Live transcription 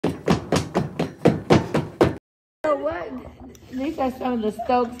These are some of the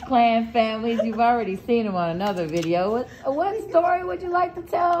Stokes clan families. You've already seen them on another video. What story would you like to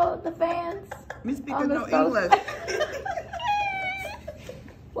tell the fans? Me speaking no English.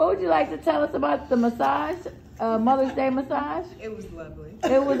 What would you like to tell us about the massage? Mother's Day massage? It was lovely.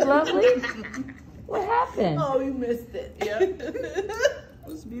 It was lovely? What happened? Oh, you missed it. Yeah. It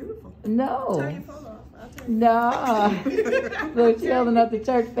was beautiful. No. Turn your phone off. I'll turn No. Look, she's holding up the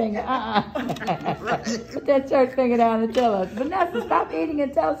church finger. Put that church finger down and tell us. Vanessa, stop eating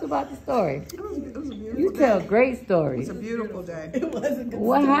and tell us about the story. It was a beautiful You day. tell great stories. It was a beautiful day. It wasn't good.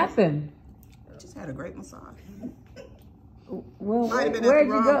 What happened? Just had a great massage. Well, Might have been where'd at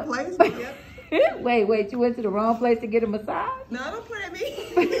the you wrong go? place. But yep. Wait, you went to the wrong place to get a massage? No, don't point at me.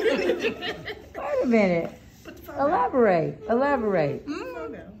 Wait a minute. Put the phone down. Elaborate. Put the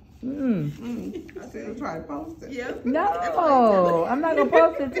phone down. I said I'll try to post it. Yeah. No, I'm not gonna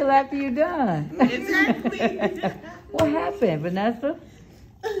post it till after you're done. Exactly. What happened, Vanessa?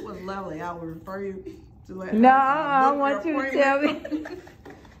 It was lovely. I would refer you to let No, I want you to tell me.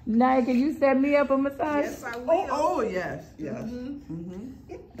 Now, can you set me up a massage? Yes, I will. Oh, yes.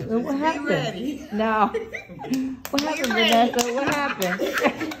 What happened? Be ready. No. What happened, Vanessa? What happened?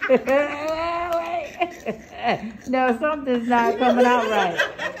 Wait. No, something's not coming out right.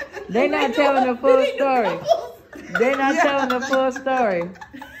 They're not telling the full story. They're not telling the full story.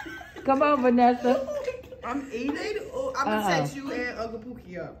 Come on, Vanessa. I'm eating. I'm gonna set you and Uncle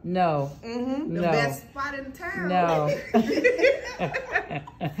Pookie up. No. The No. best spot in town. No.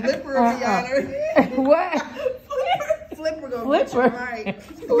 Flipper will be honored. What? Flipper gonna get you Flipper? right.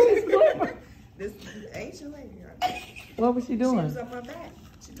 Who is Flipper? This ancient lady. Right? What was she She doing? was on my back.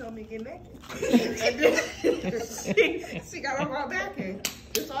 She told me to get naked. And then she got on my back and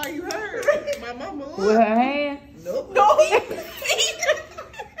that's all you heard. My mama looked. With her hand? Nope. No.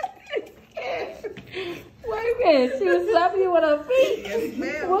 Wait a minute, she was slapping you with her feet? Yes,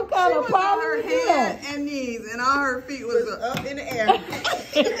 ma'am. What kind She of was on problem her is head that? and knees, and all her feet was up. Up in the air.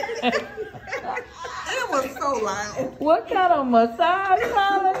 It was so loud. What kind of massage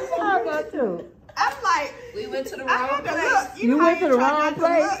parlor did y'all go to? I'm like, We went to the I wrong had to place. look. You know went how to the try wrong not to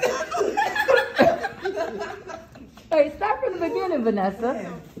look? Hey, start from the beginning, Vanessa.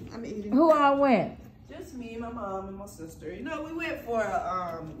 I'm eating. Who all went? Just me, my mom, and my sister. You know, we went for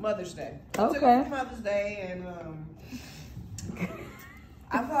Mother's Day. Okay. Took her for Mother's Day, and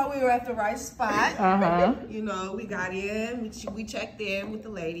I thought we were at the right spot. Uh-huh. You know, we got in, we checked in with the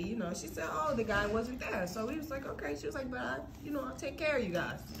lady. You know, she said, "Oh, the guy wasn't there." So we was like, "Okay." She was like, "But I'll take care of you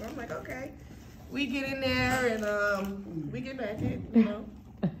guys." So I'm like, "Okay." We get in there and we get naked. You know.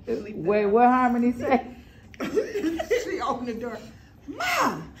 Wait, what Harmony say? She opened the door.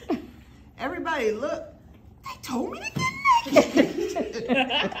 Mom, everybody look. They told me to get naked.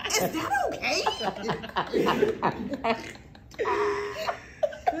 Is that okay?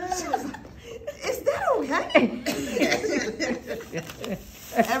 She was like, is that okay?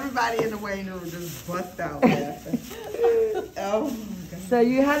 Everybody in the waiting room just bust out laughing. Oh my God. So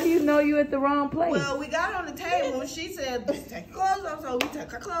how do you know you at the wrong place? Well, we got on the table and she said, "Take your clothes off." So we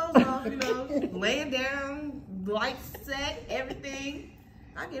took our clothes off, you know, laying down, lights set, everything.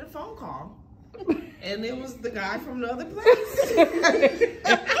 I get a phone call. And it was the guy from the other place.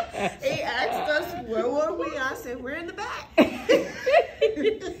 He asked us, "Where were we?" I said, "We're in the back."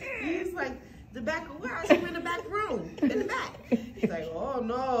 He's like, "The back of where?" I said, "We're in the back room, in the back." He's like, "Oh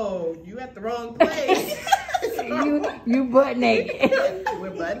no, you at the wrong place." You butt naked. We're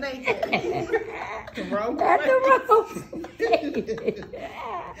butt naked. The wrong At place. the wrong place.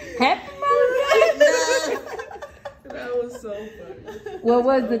 Happy Mother's Day. That was so funny. Well,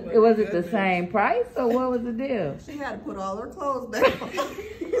 was it the same price or what was the deal? She had to put all her clothes back on.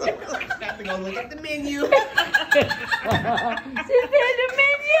 Got to go look at the menu. She said the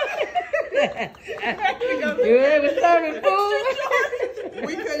menu. You were serving food.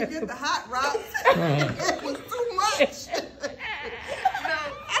 We couldn't get the hot rocks. It was too much.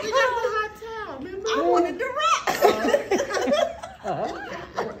 We got the hot towel, remember? I wanted the rocks.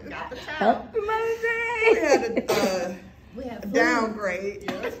 Got the towel. Happy Mother's We Day. had to We had food.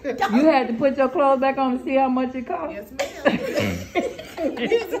 downgrade. You had to put your clothes back on to see how much it cost. Yes, ma'am. We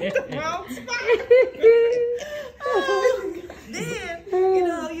was at the wrong spot. Then,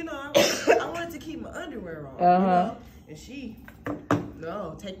 I wanted to keep my underwear on. You know? And she,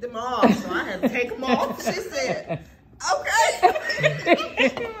 no, take them off. So I had to take them off. She said, "Okay."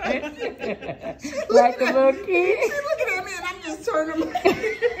 Like a little kid. She looking at me and I'm just turning.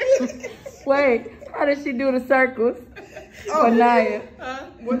 Wait, how did she do the circles? For Naya. How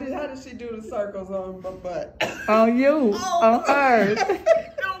did she do the circles on my butt? On you. On hers.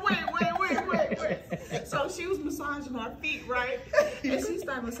 No, wait. So she was massaging massaging my feet, right? And she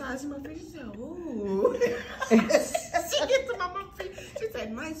started massaging my feet. She said, ooh. She gets to my mom feet. She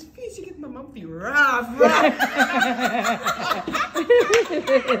said, nice feet. She gets to my mom feet. Rough, rough.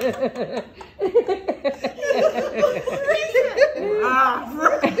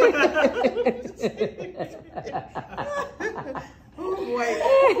 Wait,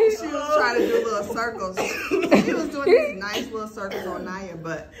 she was trying to do little circles. She was doing these nice little circles on Naya,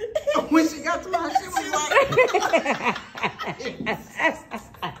 but when she got to her, she was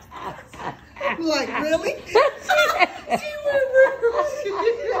like, really?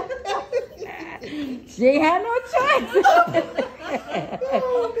 She had no choice.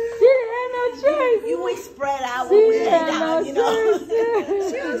 She had no choice. We spread out. She had no you know. choice.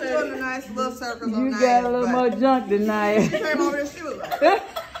 She was doing the nice little circles on You Naya. got a little more junk than Naya. She came over and she was like,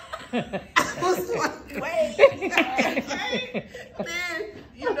 I was like, Wait. Then,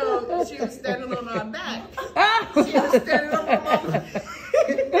 you know, she was standing on our back. She was standing on my mama.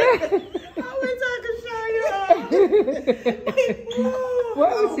 I went talking shy, y'all. Why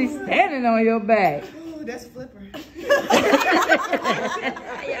was she standing on your back? Ooh, that's Flipper.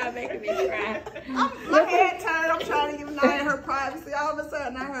 Y'all making me cry. my head turned. I'm trying to give Naya her privacy. All of a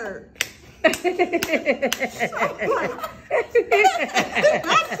sudden, I heard. I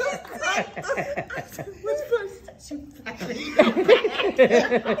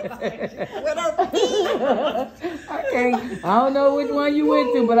don't know which one you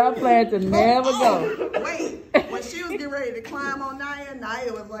went to, but I plan to never go. Wait, when she was getting ready to climb on Naya,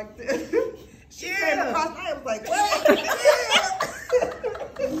 Naya was like this. She came across, Naya was like, what?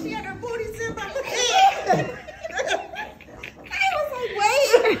 She had her booty sitting by the head.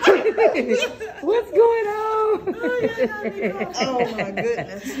 What's going on? Oh my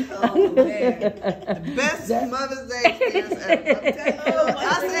goodness. Oh man. The best Mother's Day experience ever. I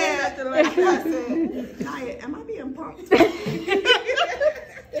said, Naya, am I being punked?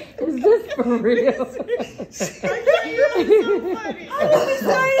 Is this for real? How do we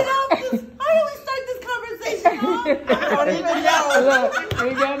start this conversation off? I don't even know. Look, we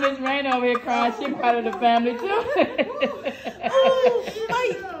got Miss Rain over here crying. She part of the family too.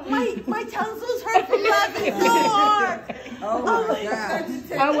 My tonsils hurt from laughing so hard. Oh my God.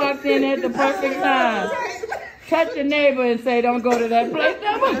 I walked in at the perfect time. Touch your neighbor and say, don't go to that place.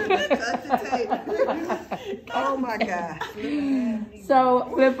 Oh my God. So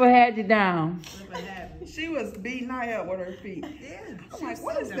Flipper had you down. She was beating Naya up with her feet. Yeah. I'm like,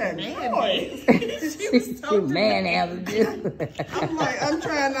 what is that noise? She manhandled you. I'm like, I'm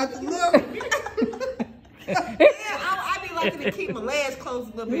trying not to look. I be liking to keep my legs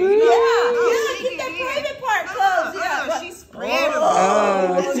closed a little bit. You know? Keep that private part closed. She spread them.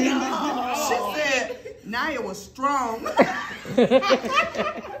 She said Naya was strong.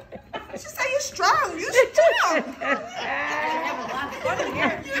 She said, you strong. You strong.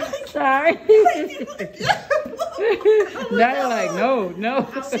 Sorry. Now you're like, no.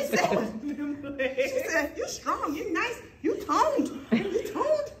 She said, you strong. You nice. You toned. You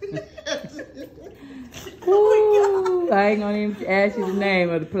toned. Ooh, I ain't gonna even ask you the name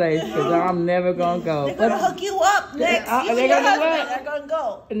of the place because I'm never gonna go. They're gonna hook you up next. They're gonna what? They're gonna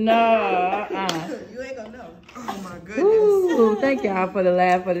go. No, You ain't gonna know. Oh my goodness. Ooh, thank y'all for the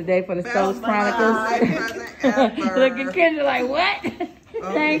laugh of the day for the Stokes Chronicles. Look at Kendra like, what?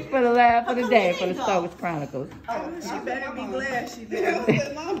 Thanks for the laugh of the day for the Stokes Chronicles. She better be glad she did.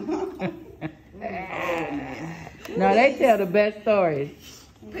 No, they tell the best stories.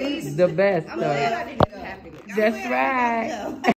 The best stories. That's right.